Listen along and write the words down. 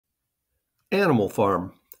Animal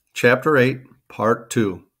Farm, Chapter 8, Part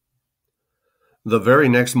 2. The very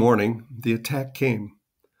next morning, the attack came.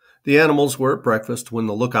 The animals were at breakfast when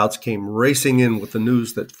the lookouts came racing in with the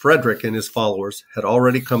news that Frederick and his followers had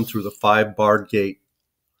already come through the 5-barred gate.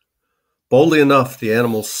 Boldly enough, the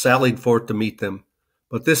animals sallied forth to meet them,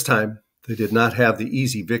 but this time they did not have the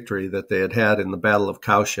easy victory that they had had in the Battle of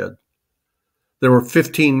Cowshed. There were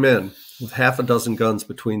 15 men with half a dozen guns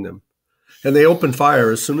between them, and they opened fire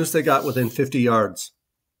as soon as they got within 50 yards.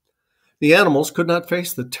 The animals could not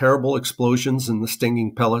face the terrible explosions and the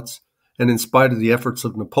stinging pellets, and in spite of the efforts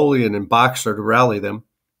of Napoleon and Boxer to rally them,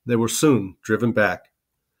 they were soon driven back.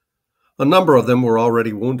 A number of them were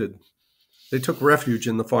already wounded. They took refuge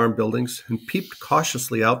in the farm buildings and peeped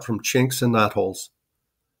cautiously out from chinks and knotholes.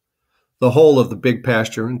 The whole of the big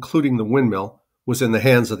pasture, including the windmill, was in the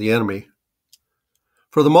hands of the enemy.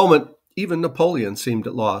 For the moment, even Napoleon seemed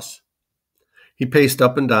at loss. He paced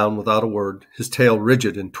up and down without a word, his tail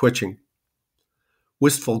rigid and twitching.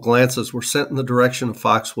 Wistful glances were sent in the direction of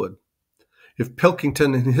Foxwood. If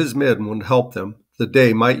Pilkington and his men would help them, the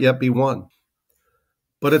day might yet be won.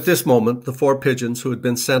 But at this moment, the 4 pigeons who had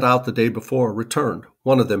been sent out the day before returned,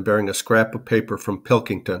 one of them bearing a scrap of paper from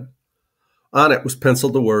Pilkington. On it was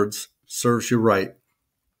penciled the words, "Serves you right."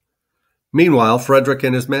 Meanwhile, Frederick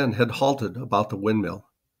and his men had halted about the windmill.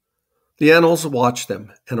 The animals watched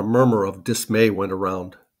them, and a murmur of dismay went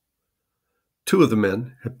around. 2 of the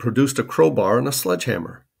men had produced a crowbar and a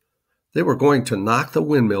sledgehammer. They were going to knock the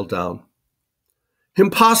windmill down.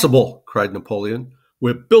 "Impossible!" cried Napoleon.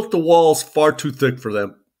 "We have built the walls far too thick for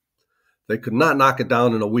them. They could not knock it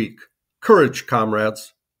down in a week. Courage,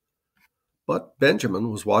 comrades!" But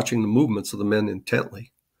Benjamin was watching the movements of the men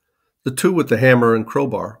intently. The 2 with the hammer and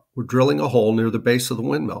crowbar were drilling a hole near the base of the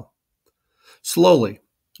windmill. Slowly,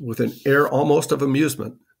 with an air almost of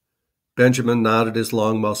amusement, Benjamin nodded his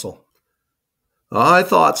long muzzle. "I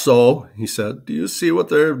thought so," he said. "Do you see what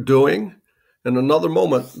they're doing? In another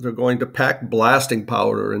moment, they're going to pack blasting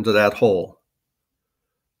powder into that hole."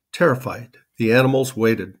 Terrified, the animals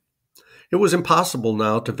waited. It was impossible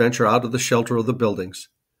now to venture out of the shelter of the buildings.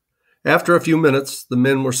 After a few minutes, the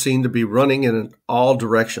men were seen to be running in all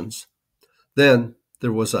directions. Then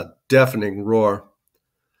there was a deafening roar.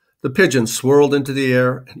 The pigeons swirled into the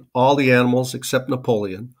air, and all the animals, except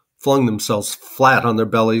Napoleon, flung themselves flat on their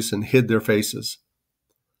bellies and hid their faces.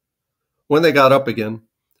 When they got up again,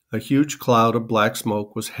 a huge cloud of black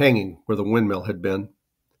smoke was hanging where the windmill had been.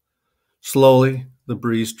 Slowly, the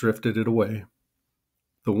breeze drifted it away.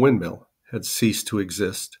 The windmill had ceased to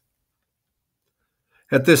exist.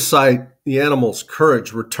 At this sight, the animals'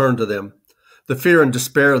 courage returned to them. The fear and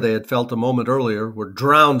despair they had felt a moment earlier were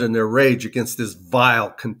drowned in their rage against this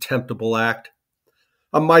vile, contemptible act.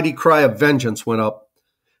 A mighty cry of vengeance went up,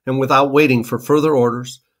 and without waiting for further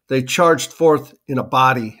orders, they charged forth in a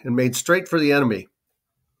body and made straight for the enemy.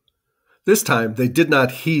 This time they did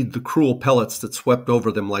not heed the cruel pellets that swept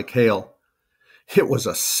over them like hail. It was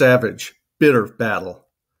a savage, bitter battle.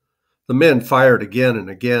 The men fired again and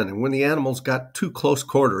again, and when the animals got too close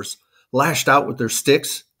quarters, lashed out with their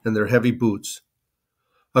sticks and their heavy boots.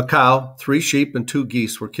 A cow, 3 sheep, and 2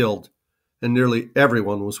 geese were killed, and nearly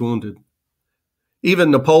everyone was wounded. Even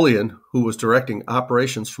Napoleon, who was directing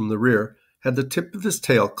operations from the rear, had the tip of his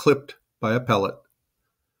tail clipped by a pellet.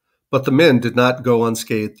 But the men did not go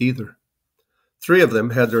unscathed either. 3 of them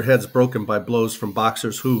had their heads broken by blows from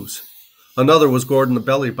Boxer's hooves. Another was gored in the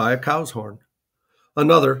belly by a cow's horn.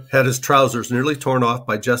 Another had his trousers nearly torn off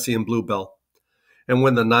by Jessie and Bluebell. And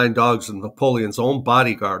when the 9 dogs of Napoleon's own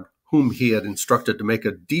bodyguard, whom he had instructed to make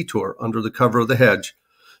a detour under the cover of the hedge,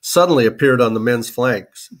 suddenly appeared on the men's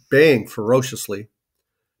flanks, baying ferociously,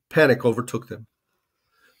 panic overtook them.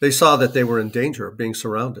 They saw that they were in danger of being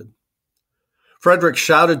surrounded. Frederick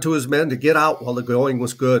shouted to his men to get out while the going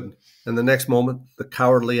was good, and the next moment the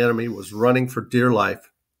cowardly enemy was running for dear life.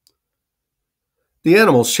 The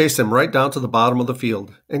animals chased them right down to the bottom of the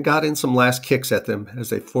field and got in some last kicks at them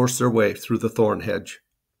as they forced their way through the thorn hedge.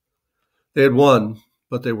 They had won,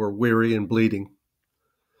 but they were weary and bleeding.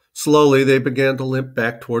 Slowly they began to limp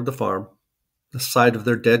back toward the farm. The sight of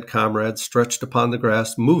their dead comrades stretched upon the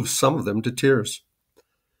grass moved some of them to tears.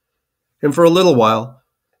 And for a little while,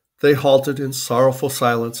 they halted in sorrowful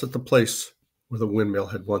silence at the place where the windmill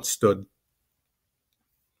had once stood.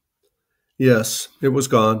 Yes, it was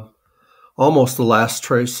gone. Almost the last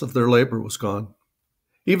trace of their labor was gone.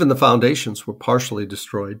 Even the foundations were partially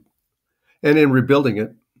destroyed. And in rebuilding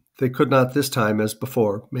it, they could not this time, as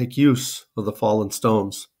before, make use of the fallen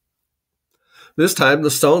stones. This time the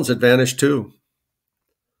stones had vanished too.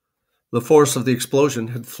 The force of the explosion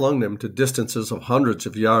had flung them to distances of hundreds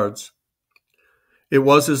of yards. It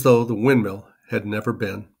was as though the windmill had never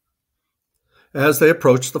been. As they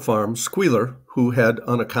approached the farm, Squealer, who had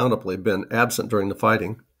unaccountably been absent during the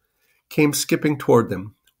fighting, came skipping toward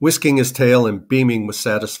them, whisking his tail and beaming with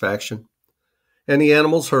satisfaction. And the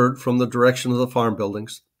animals heard from the direction of the farm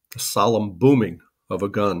buildings the solemn booming of a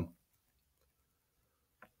gun.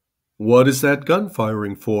 "What is that gun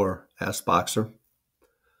firing for?" asked Boxer.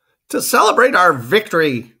 "To celebrate our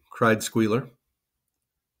victory," cried Squealer.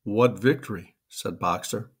 "What victory?" said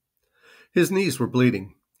Boxer. His knees were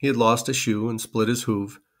bleeding. He had lost a shoe and split his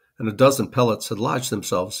hoof, and a dozen pellets had lodged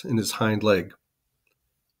themselves in his hind leg.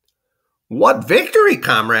 "What victory,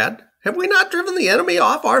 comrade? Have we not driven the enemy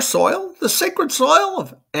off our soil, the sacred soil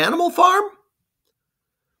of Animal Farm?"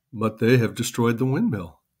 "But they have destroyed the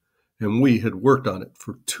windmill, and we had worked on it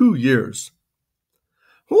for 2 years.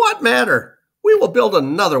 "What matter? We will build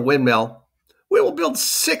another windmill. We will build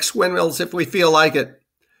 6 windmills if we feel like it.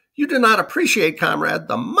 You do not appreciate, comrade,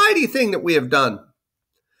 the mighty thing that we have done.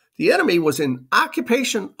 The enemy was in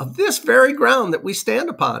occupation of this very ground that we stand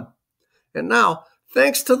upon. And now,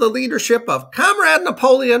 thanks to the leadership of Comrade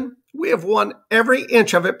Napoleon, we have won every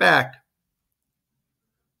inch of it back."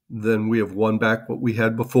 "Then we have won back what we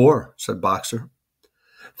had before," said Boxer.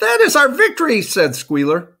 "That is our victory," said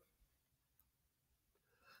Squealer.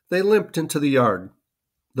 They limped into the yard.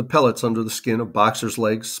 The pellets under the skin of Boxer's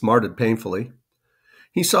legs smarted painfully.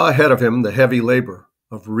 He saw ahead of him the heavy labor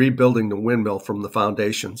of rebuilding the windmill from the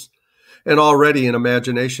foundations, and already in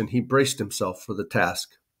imagination he braced himself for the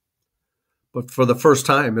task. But for the first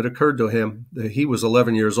time it occurred to him that he was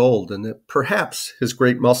 11 years old and that perhaps his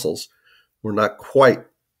great muscles were not quite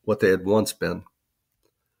what they had once been.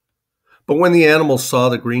 But when the animals saw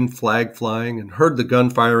the green flag flying and heard the gun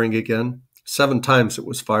firing again, 7 times it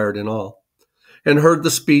was fired in all, and heard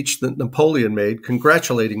the speech that Napoleon made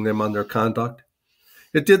congratulating them on their conduct,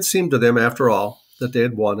 it did seem to them, after all, that they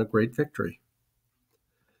had won a great victory.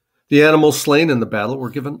 The animals slain in the battle were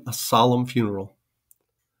given a solemn funeral.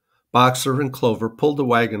 Boxer and Clover pulled the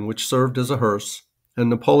wagon which served as a hearse, and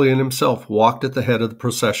Napoleon himself walked at the head of the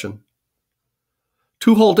procession.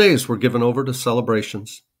 2 whole days were given over to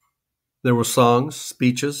celebrations. There were songs,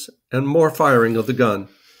 speeches, and more firing of the gun,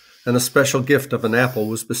 and a special gift of an apple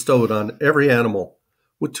was bestowed on every animal,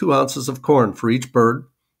 with 2 ounces of corn for each bird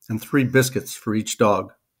and 3 biscuits for each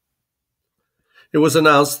dog. It was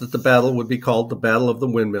announced that the battle would be called the Battle of the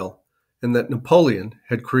Windmill, and that Napoleon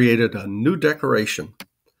had created a new decoration,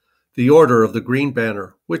 the Order of the Green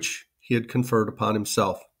Banner, which he had conferred upon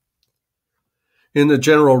himself. In the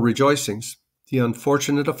general rejoicings, the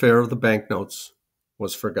unfortunate affair of the banknotes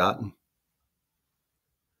was forgotten.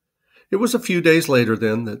 It was a few days later,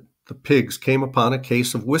 then, that the pigs came upon a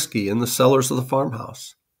case of whiskey in the cellars of the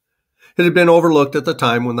farmhouse. It had been overlooked at the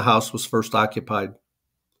time when the house was first occupied.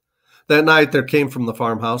 That night there came from the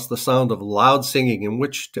farmhouse the sound of loud singing in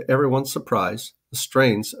which, to everyone's surprise, the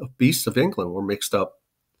strains of Beasts of England were mixed up.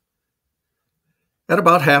 At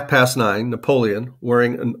about 9:30, Napoleon,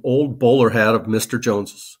 wearing an old bowler hat of Mr.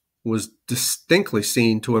 Jones's, was distinctly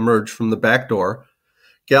seen to emerge from the back door,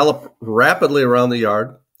 gallop rapidly around the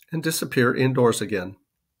yard, and disappear indoors again.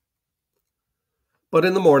 But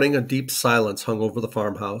in the morning a deep silence hung over the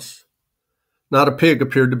farmhouse. Not a pig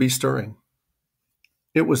appeared to be stirring.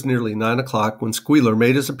 It was nearly 9 o'clock when Squealer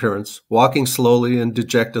made his appearance, walking slowly and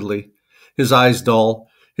dejectedly, his eyes dull,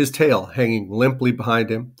 his tail hanging limply behind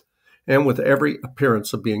him, and with every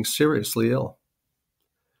appearance of being seriously ill.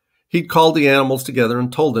 He'd called the animals together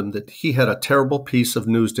and told them that he had a terrible piece of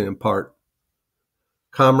news to impart.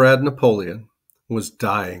 Comrade Napoleon was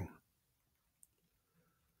dying.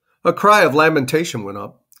 A cry of lamentation went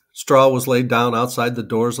up. Straw was laid down outside the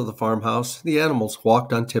doors of the farmhouse. The animals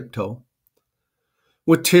walked on tiptoe.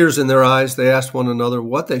 With tears in their eyes, they asked one another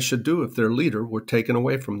what they should do if their leader were taken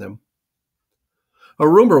away from them. A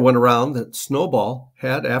rumor went around that Snowball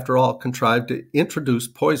had, after all, contrived to introduce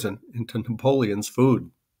poison into Napoleon's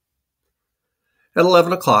food. At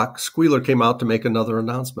 11 o'clock, Squealer came out to make another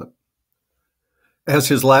announcement. As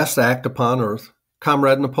his last act upon earth,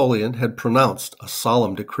 Comrade Napoleon had pronounced a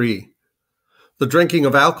solemn decree. The drinking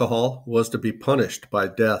of alcohol was to be punished by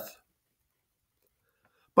death.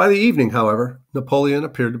 By the evening, however, Napoleon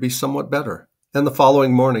appeared to be somewhat better, and the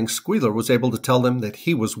following morning Squealer was able to tell them that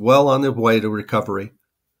he was well on his way to recovery.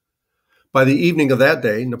 By the evening of that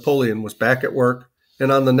day, Napoleon was back at work,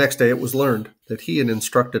 and on the next day it was learned that he had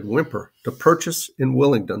instructed Whymper to purchase in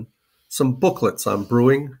Willingdon some booklets on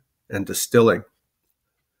brewing and distilling.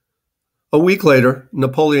 A week later,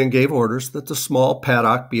 Napoleon gave orders that the small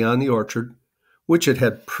paddock beyond the orchard, which it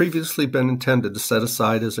had previously been intended to set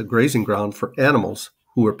aside as a grazing ground for animals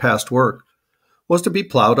who were past work, was to be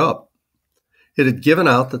plowed up. It had given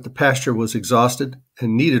out that the pasture was exhausted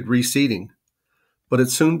and needed reseeding, but it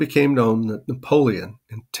soon became known that Napoleon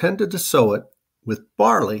intended to sow it with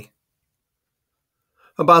barley.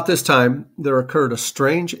 About this time, there occurred a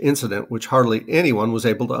strange incident which hardly anyone was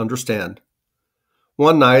able to understand.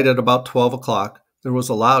 One night at about 12 o'clock, there was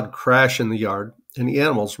a loud crash in the yard, and the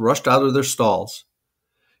animals rushed out of their stalls.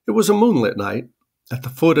 It was a moonlit night. At the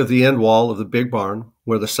foot of the end wall of the big barn,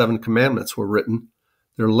 where the 7 Commandments were written,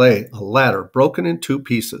 there lay a ladder broken in 2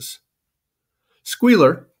 pieces.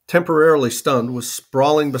 Squealer, temporarily stunned, was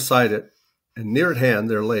sprawling beside it, and near at hand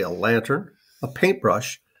there lay a lantern, a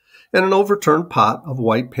paintbrush, and an overturned pot of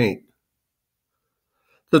white paint.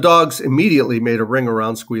 The dogs immediately made a ring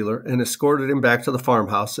around Squealer and escorted him back to the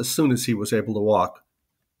farmhouse as soon as he was able to walk.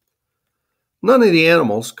 None of the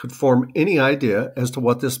animals could form any idea as to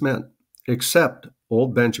what this meant, except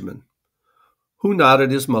old Benjamin, who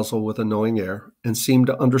nodded his muzzle with a knowing air and seemed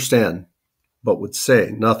to understand, but would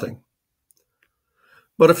say nothing.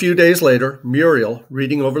 But a few days later, Muriel,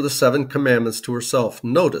 reading over the 7 Commandments to herself,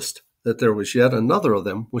 noticed that there was yet another of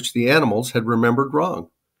them which the animals had remembered wrong.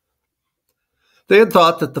 They had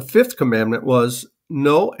thought that the 5th commandment was,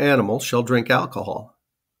 "No animal shall drink alcohol."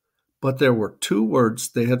 But there were 2 words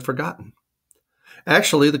they had forgotten.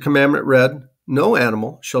 Actually, the commandment read, "No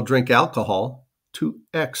animal shall drink alcohol to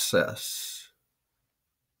excess."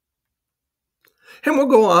 And we'll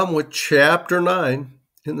go on with Chapter 9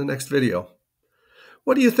 in the next video.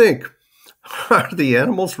 What do you think? Are the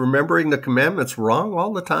animals remembering the commandments wrong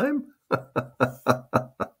all the time?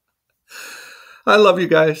 I love you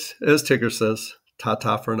guys. As Tigger says,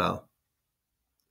 ta-ta for now.